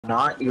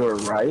Not your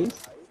rice? Is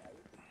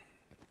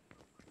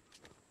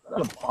that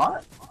a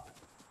pot?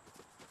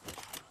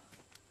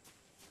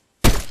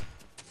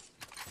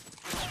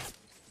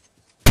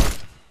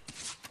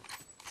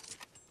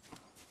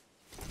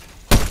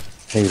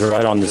 He's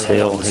right on this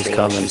hill. He's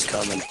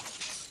coming.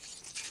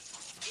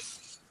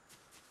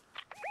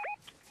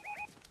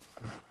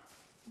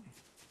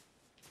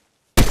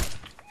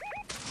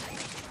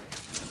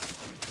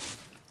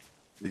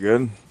 You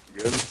good?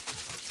 You good?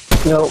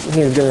 Nope,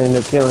 he's gonna end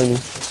up killing you.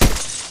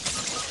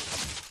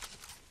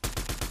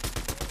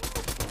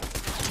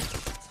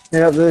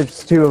 Yep,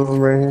 there's two of them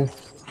right here.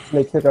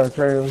 They took our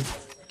trailer.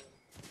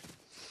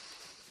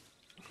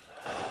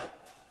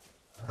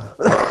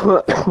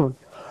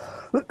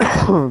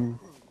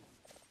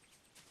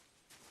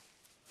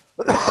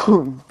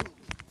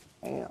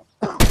 Damn.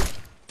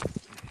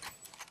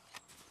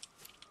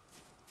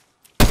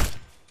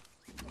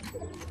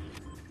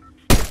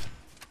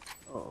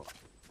 Oh.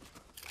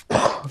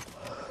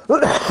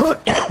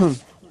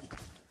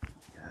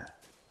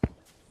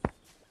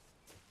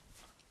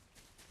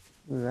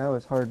 Ooh, that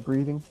was hard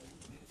breathing.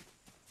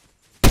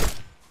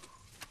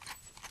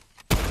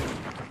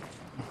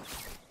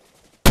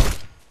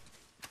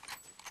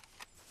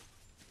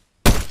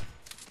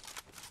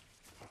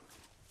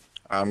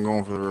 I'm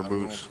going for the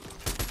reboots.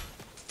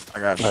 I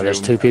got Oh, there's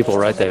shield. two people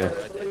right there.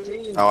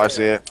 Oh, I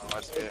see it.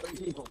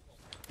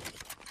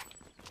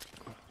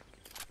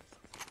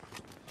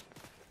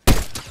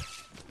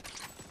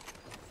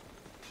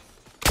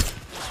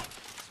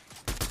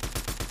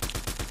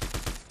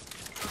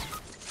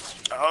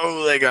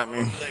 Oh, they got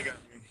me.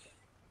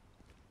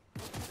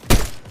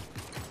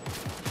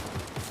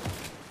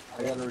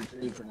 I gotta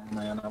retreat for now,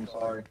 man. I'm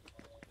sorry.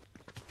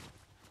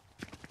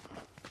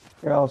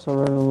 You're also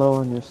running low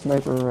on your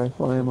sniper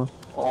rifle ammo.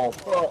 Oh,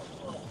 fuck.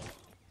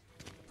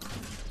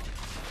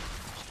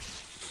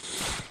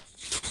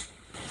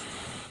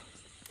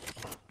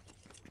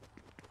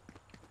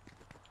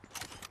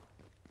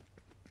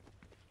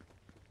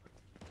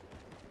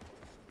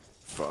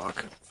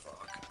 Fuck.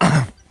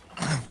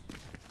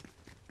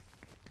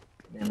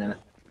 Give me a minute.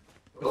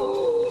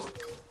 Oh.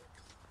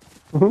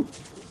 Mhm.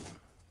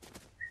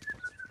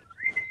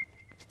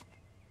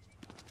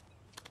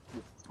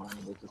 This is fine.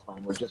 This is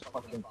fine. We're just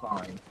fucking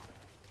fine.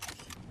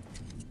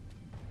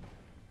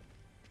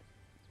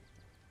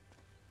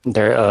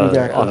 They're You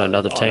got on this.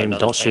 another team.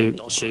 Don't shoot.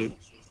 Don't shoot.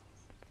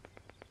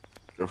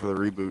 Go for the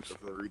reboots.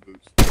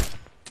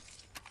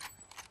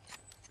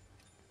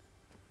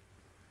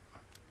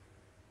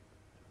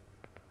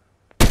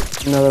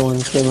 Another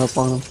one came up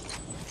on him.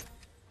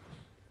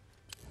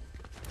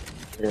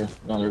 Yeah,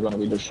 now they're gonna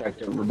be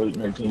distracted rebooting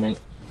their teammate.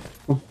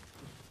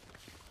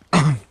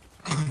 I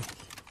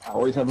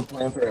always have a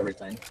plan for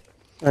everything.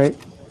 Right?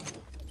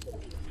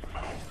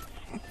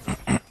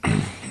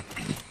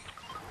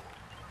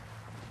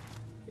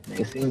 It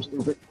may seem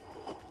stupid.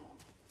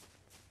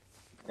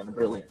 It's kind of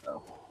brilliant,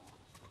 though.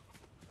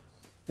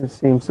 It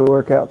seems to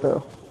work out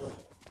though.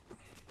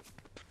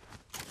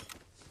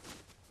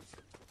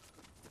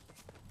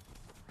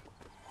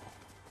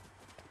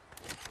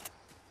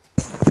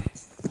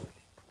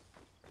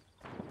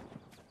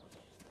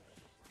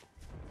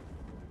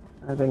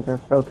 I think they're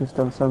focused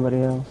on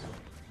somebody else.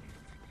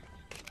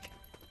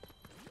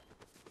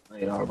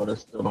 They are, but I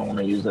still don't want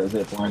to use that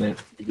zip line.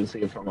 You can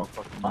see it from a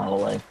fucking mile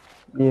away.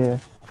 Yeah.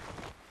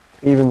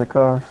 Even the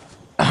car.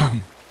 Talk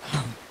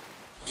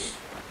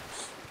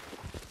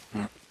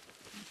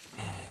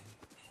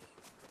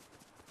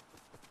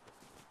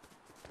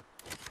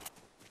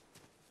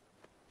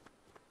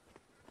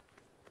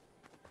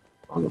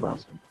about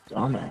some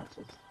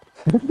dumbasses.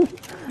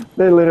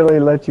 They literally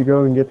let you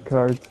go and get the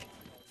cards.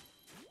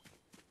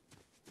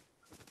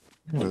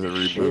 There's a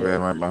reboot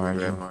man right behind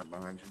you.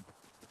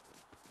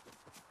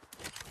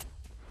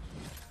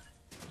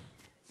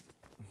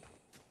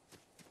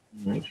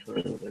 Make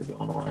sure that they're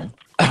going away.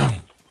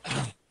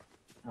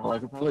 Well, I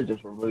could probably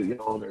just reboot you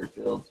all their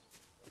fields.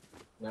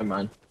 Never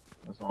mind.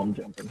 That's all I'm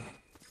jumping.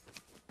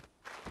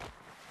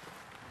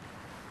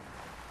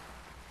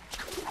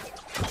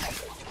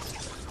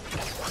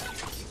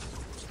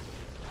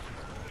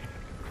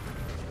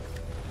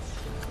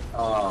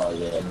 Oh,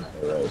 yeah,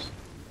 Mr. Rose.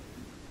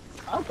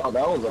 I thought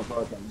that was a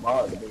fucking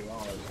bot, to be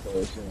honest,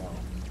 because, you know,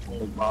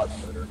 those bots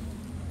that are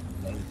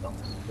named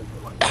something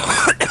stupid like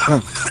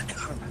that.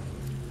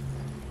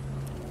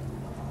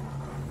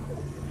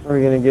 Are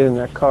we gonna get in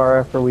that car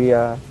after we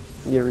get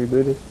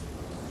rebooted?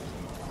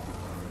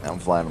 I'm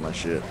flying on my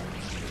shit.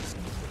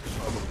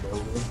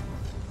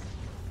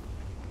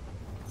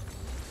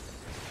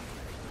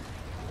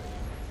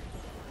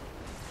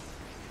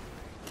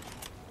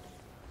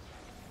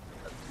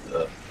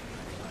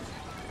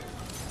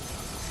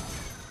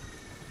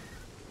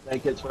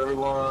 Make it for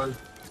everyone.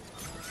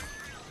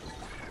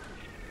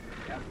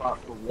 That bot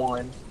for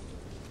one.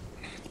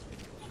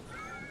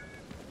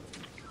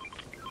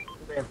 Come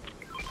here.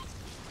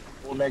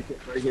 We'll make it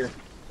right here.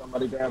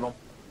 Somebody grab him.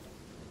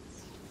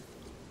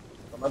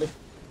 Somebody?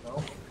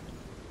 No?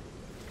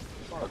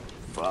 Fuck.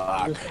 I'm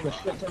Fuck. just spend a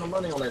shit ton of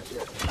money on that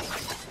shit.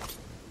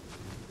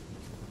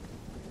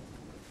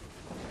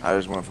 I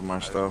just went for my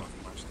stuff.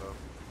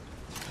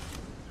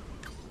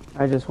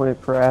 I just went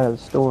for out of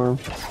the storm.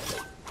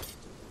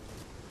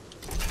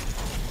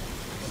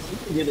 You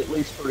can get at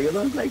least 3 of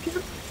those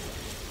naked.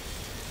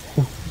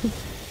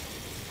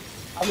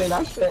 I mean,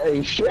 I spent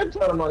a shit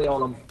ton of money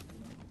on them.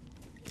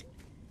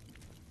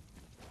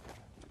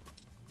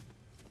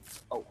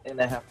 Oh, and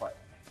they have fight.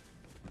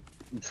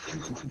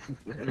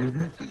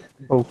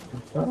 Oh,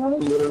 I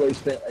literally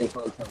spent a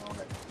fuck ton on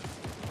it.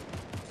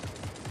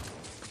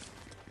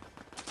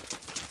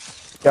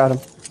 got him.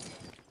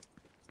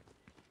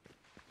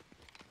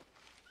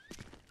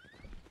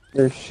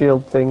 There's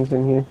shield things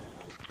in here.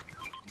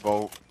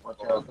 Bolt. Watch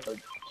out, they're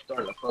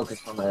starting to focus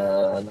on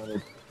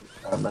another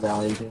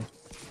medallion team.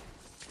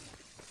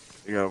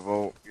 You got a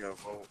Volt. You got a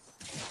Volt.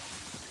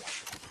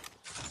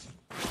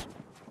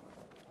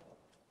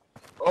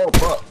 Oh,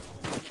 fuck.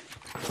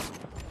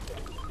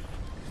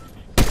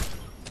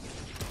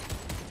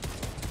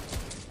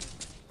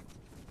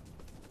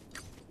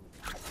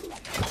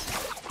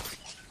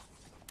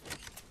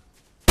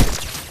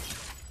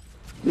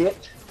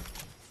 Bitch.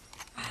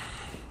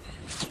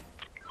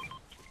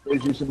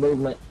 There's you some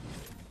movement.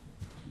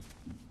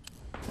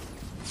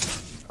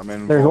 I'm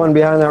in. There's Volt. one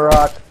behind that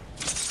rock.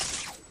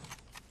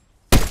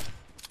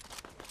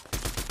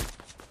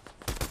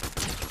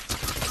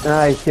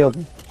 Ah, he killed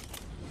him.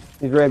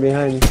 He's right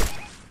behind you.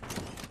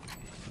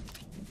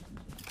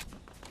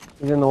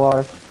 He's in the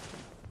water.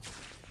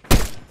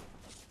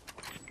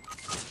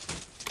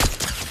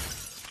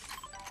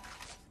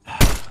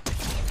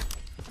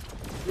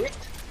 Bitch.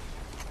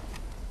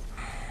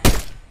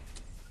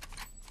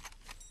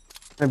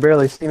 I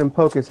barely seen him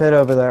poke his head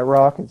over that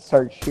rock and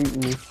start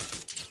shooting me.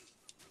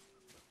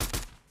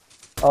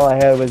 All I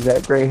had was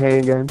that gray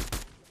handgun.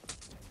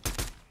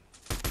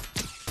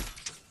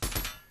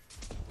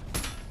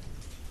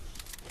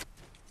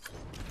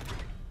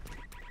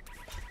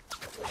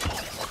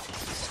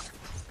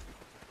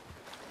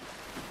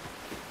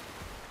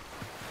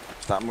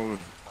 Stop moving.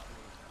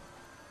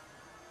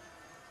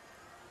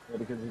 Yeah,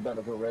 because he's about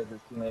to go res his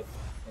teammate,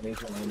 and he's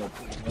gonna end up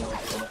putting me on it.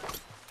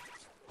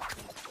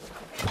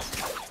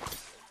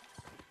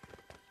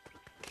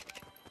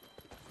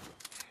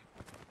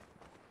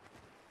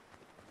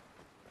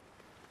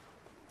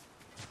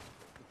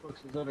 The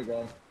fuck's this other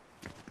guy?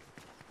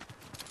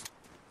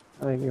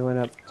 I think he went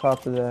up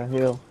top of the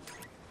hill.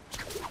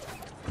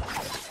 I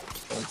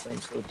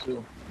think so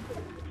too.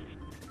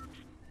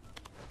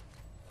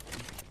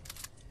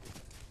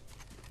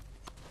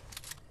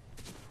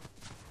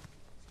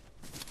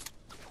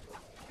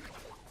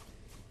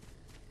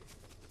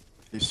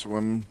 He's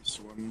swimming.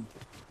 Swimming.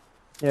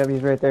 Yeah,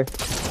 he's right there.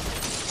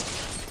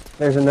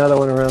 There's another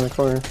one around the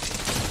corner.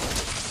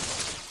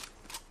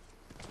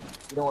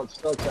 You know what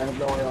sucks? I have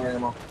no AR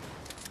ammo.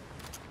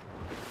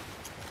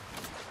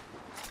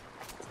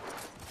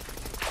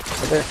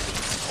 Right there.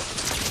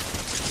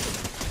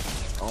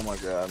 Oh my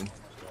god.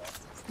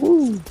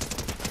 Woo!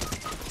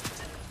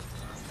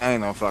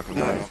 Ain't no fucking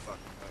way.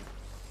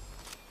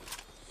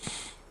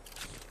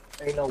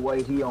 Ain't no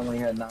way he only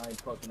had 9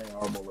 fucking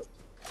AR bullets.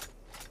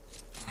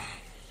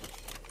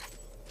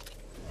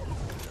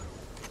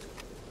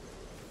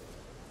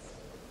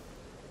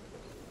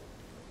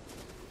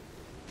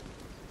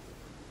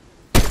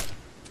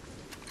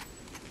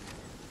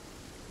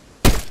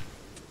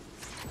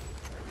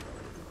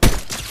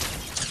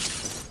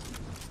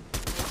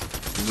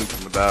 Loot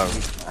from the dog.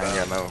 I ain't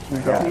got no.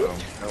 Yeah.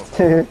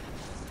 No.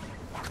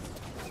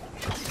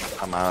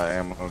 I'm out of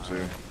ammo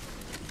too.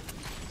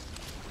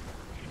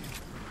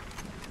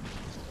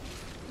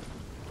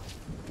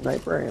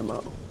 Sniper ammo.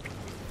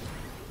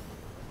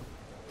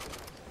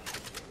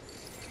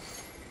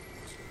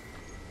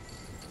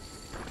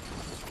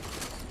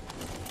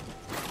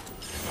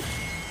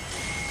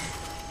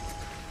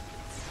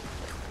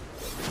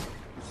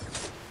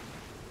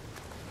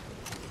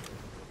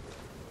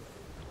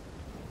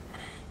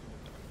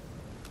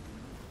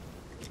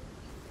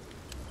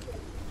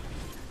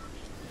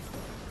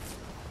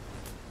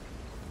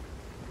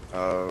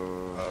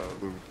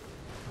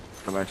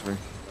 Come back to me.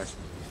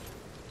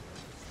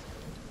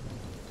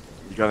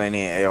 You got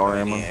any AR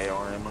ammo?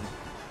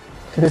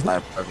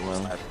 Sniper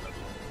rifle.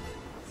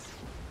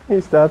 He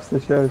stops the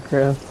show,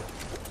 crap.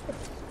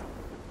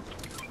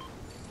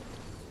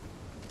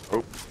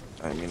 Oh,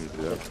 I didn't mean to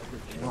do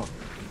that.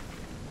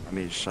 I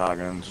need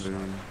shotguns.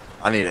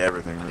 I need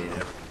everything.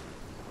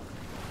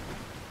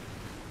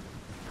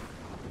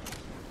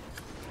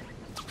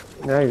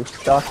 Now you're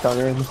stocked on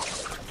him.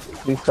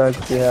 Besides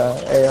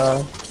the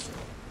AR.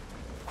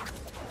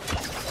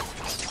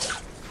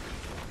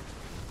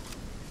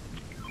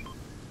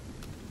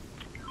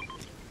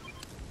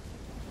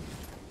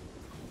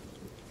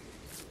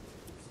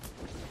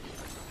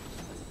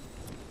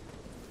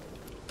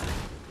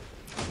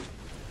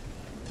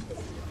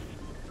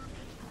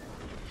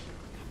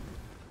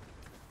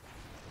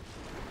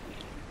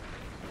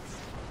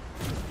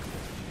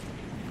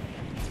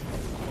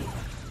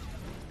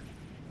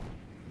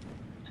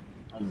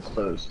 I'm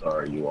so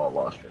sorry you all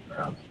lost your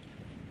ground.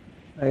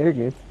 Oh, you're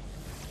good.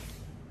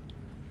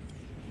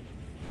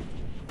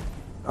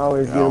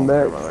 Always I get him don't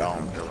care back. about that. I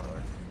don't care about that.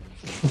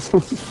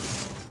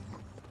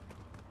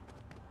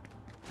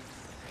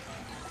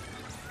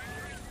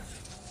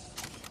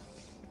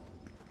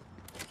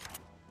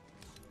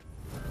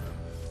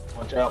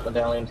 Watch out,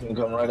 medallion team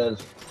coming right at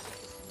us.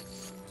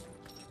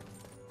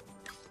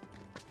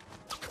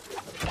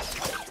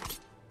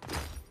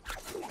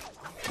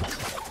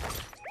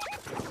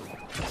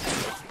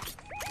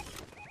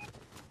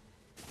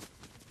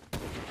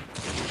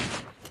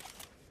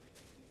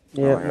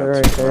 Yep, they're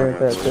right there at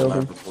that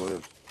building.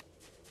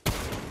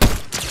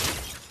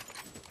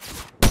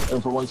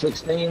 In for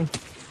 116.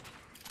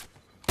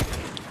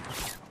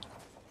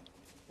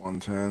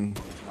 110.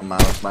 I'm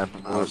out of sniper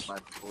bullets.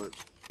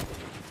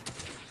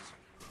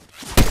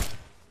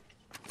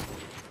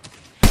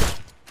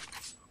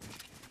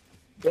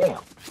 Damn.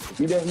 If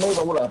you didn't move,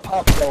 I would have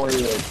popped your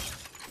head.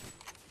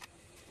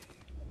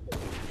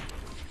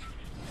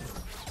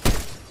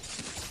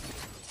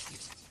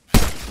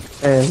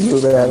 And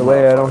move it out of the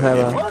way. I don't have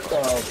a. What the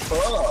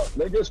fuck?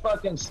 They're just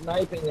fucking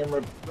sniping in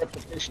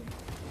repetition.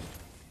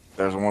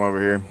 There's one over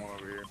here.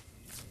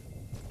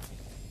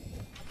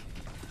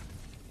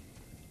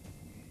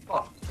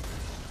 Fuck.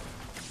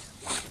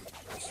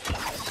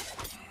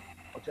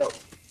 Watch out.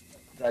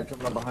 Guy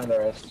coming up behind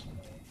our asses.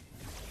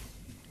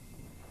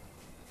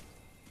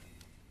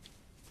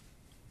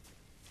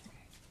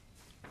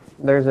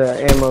 There's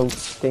a ammo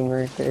thing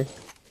right there.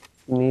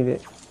 You need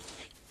it.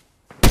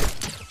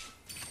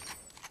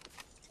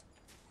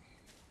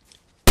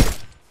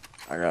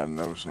 I got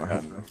no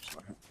sniper.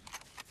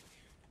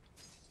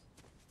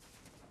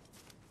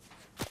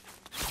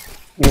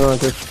 You want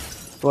this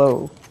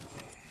slow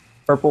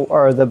purple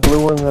or the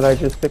blue one that I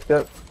just picked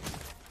up?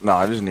 No,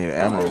 I just need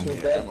ammo.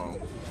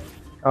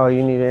 Oh,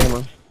 you need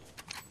ammo.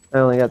 I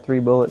only got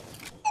 3 bullets.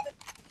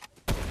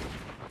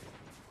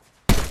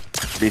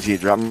 BT,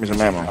 drop me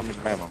some ammo.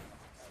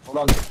 Hold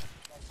on.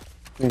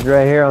 He's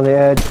right here on the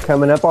edge,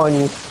 coming up on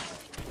you.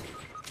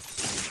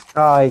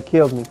 Ah, he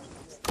killed me.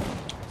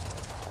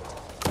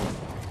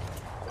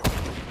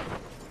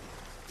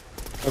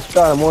 I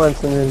shot him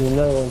once and then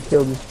another one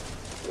killed me.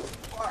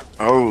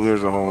 Oh,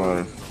 there's a whole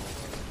other.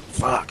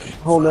 Fuck.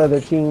 Whole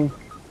nother team.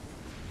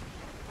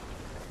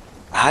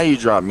 How you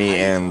drop me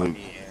and Luke?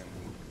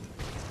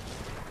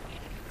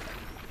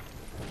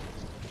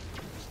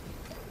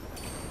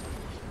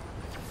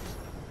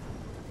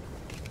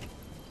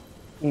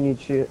 You need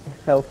shit.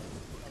 Health.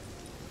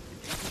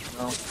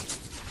 No.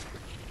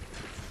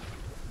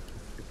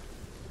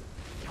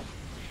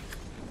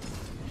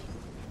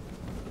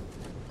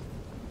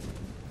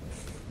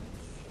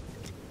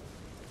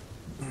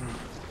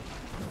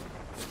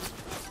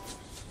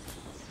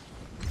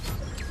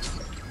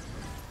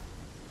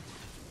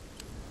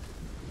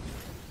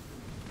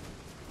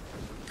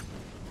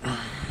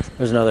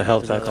 There's another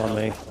health pack on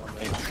me.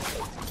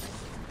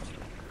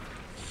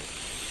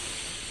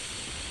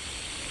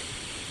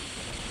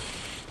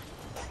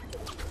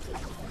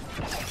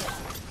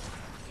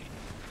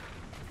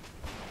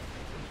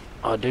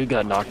 Oh, dude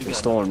got knocked in the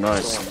storm.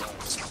 Nice.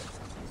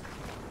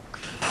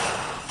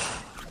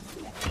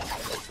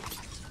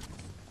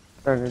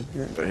 Started. I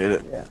hit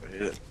it. Yeah. I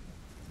hit it.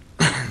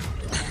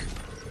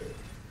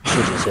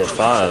 He just hit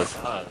 5.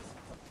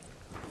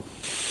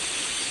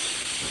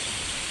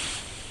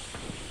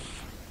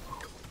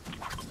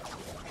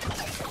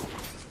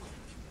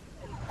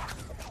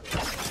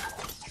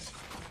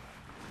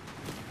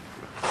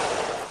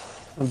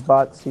 A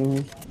bot see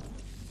me.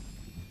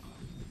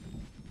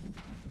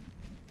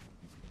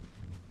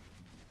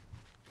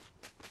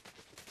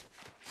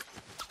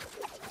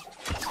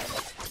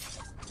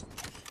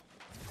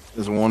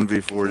 It's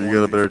 1v4. You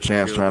got a better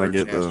chance trying to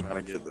get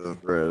the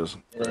res.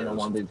 It ain't a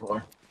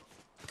 1v4.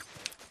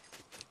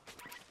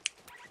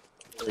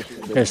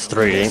 There's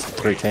three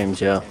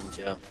teams, yeah.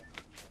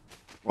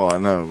 Well, I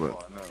know,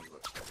 but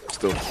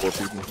still 4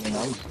 people. I mean,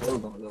 I'm still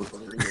gonna go for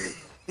the real.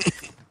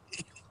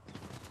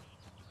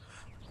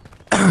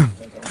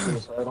 Think I'm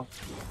suicidal?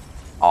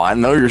 Oh, I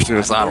know you're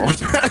suicidal. I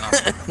was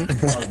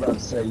about to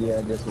say,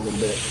 yeah, just a little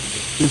bit.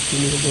 Just a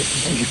little bit.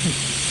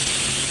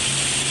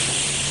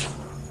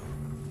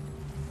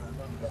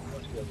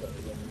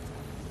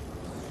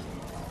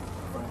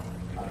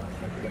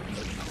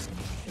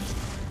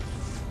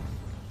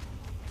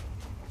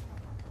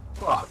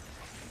 Fuck.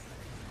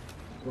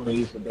 I'm gonna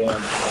use the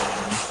damn.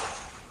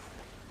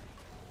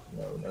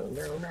 No.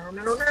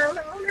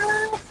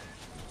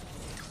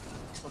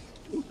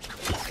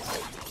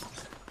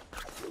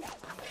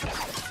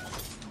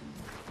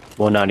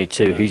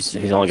 192.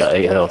 He's only got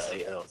 8 health.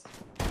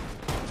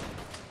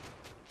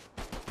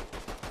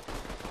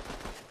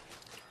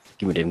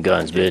 Give me them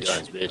guns,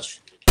 bitch.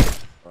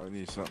 I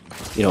need something.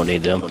 You don't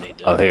need them.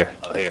 Oh, here.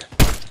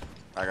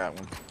 I got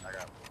one.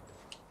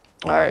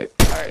 All right.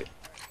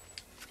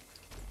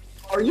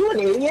 Are you an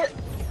idiot?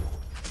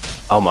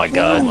 Oh my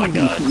god.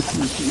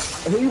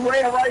 He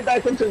ran right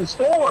back into the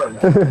storm.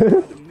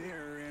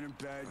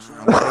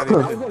 I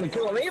was gonna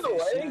kill him either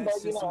way,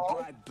 but you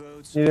know.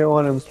 You didn't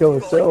want him to kill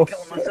himself.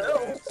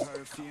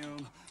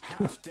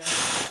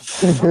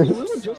 I mean, we were just